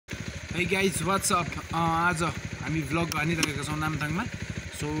Hey guys, what's up? आज हामी vlog हानिरहेका छौं नामथाङमा।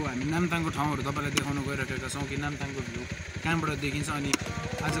 सो हामी नामथाङको ठाउँहरु तपाईलाई देखाउन गइरहेका छौं कि नामथाङको भ्यू कहाँबाट देखिन्छ अनि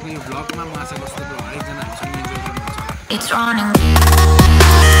आजको यो भ्लगमा म आशा गर्छु तपाईहरु हरेक जना हामीसँग इन्जोय गर्नुहुन्छ। It's running.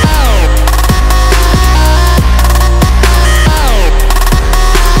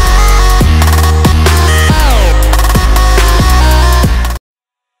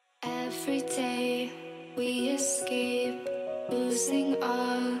 Every day we escape, losing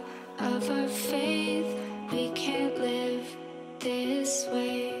all of our faith. We can't live this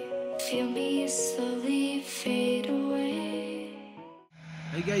way. Feel me slowly fade away.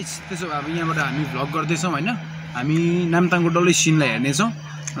 Hey guys, त्यसो भए अब यहाँबाट हामी भ्लग गर्दै छौं हैन। हामी नामथाङको डल्लै सिनलाई हेर्ने छौं।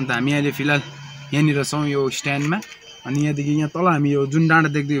 अनि त हामी अहिले फिलहाल यहाँनिर छौं यो स्ट्यान्डमा। अनि यहाँदेखि यहाँ तल हामी यो जुन डाँडा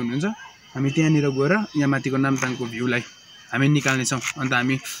देख्दै हुनुहुन्छ, हामी त्यहाँनिर गएर यहाँ माथिको नामथाङको भ्यूलाई हामी निकाल्ने छौं। अनि त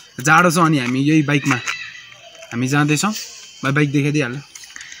हामी जाडो छ अनि हामी यही बाइकमा हामी जाँदै छौं। बाइक देखाइदिहाल्नु।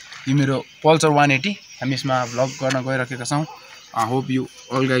 यो मेरो पल्सर 180 हामी यसमा भ्लग गर्न गइरहेका छौं। I hope you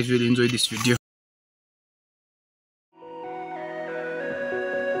all guys will enjoy this video.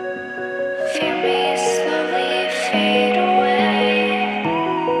 Feel me slowly fade away.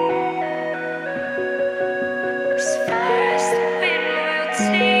 As far as the wind will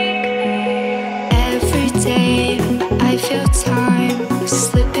take me. Every day I feel time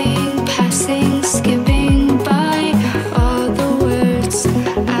slipping, passing, skipping by. All the words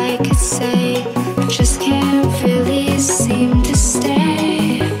I could say just can't really seem to stay.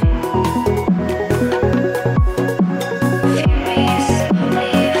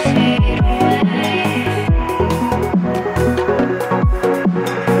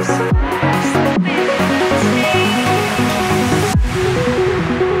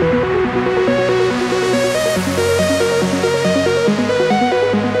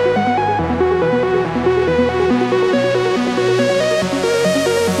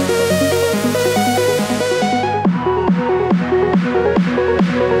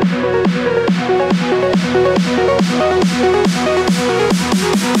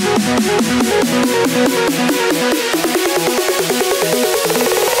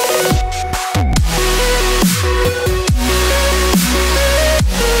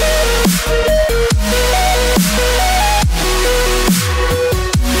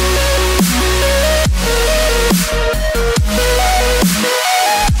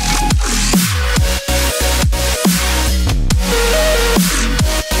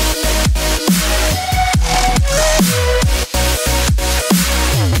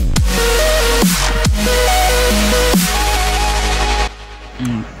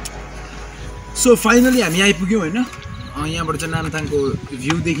 So finally हामी आइपुग्यौं हैन। यहाँबाट चाहिँ नामथाङको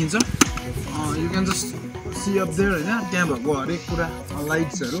view देखिन्छ। You can just see up there हैन। त्यहाँ भएको हरेक कुरा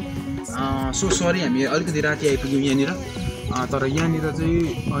लाइट्सहरु। सो सरी हामी अलिकति राति आइपुग्यौं यहाँनिर। तर यहाँनिर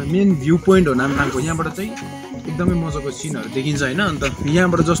चाहिँ मेन भ्यू पोइन्ट हो नामथाङको। यहाँबाट चाहिँ एकदमै मजाको सिनहरु देखिन्छ हैन। अन्त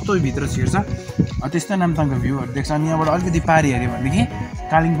यहाँबाट जस्तो भित्र छिर्छ त्यस्तै नामथाङको भ्यूहरु देख्छ। अनि यहाँबाट अलिकति पारी हेर्यो भनेदेखि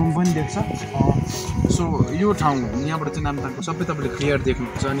कालिम्पोङ पनि देख्छ। सो यो ठाउँ यहाँबाट चाहिँ नामथाङको सबै तपाईले क्लियर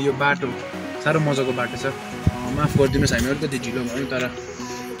देख्नुहुन्छ। अनि यो बाटो सारो मजाको बाटो छ। माफ गरिदिनुस् हामी अलिकति ढिलो भयो तर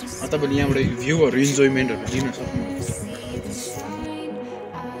तपाईले यहाँबाट भ्यूहरु इन्जोयमेन्टहरु लिन सक्नुहुन्छ।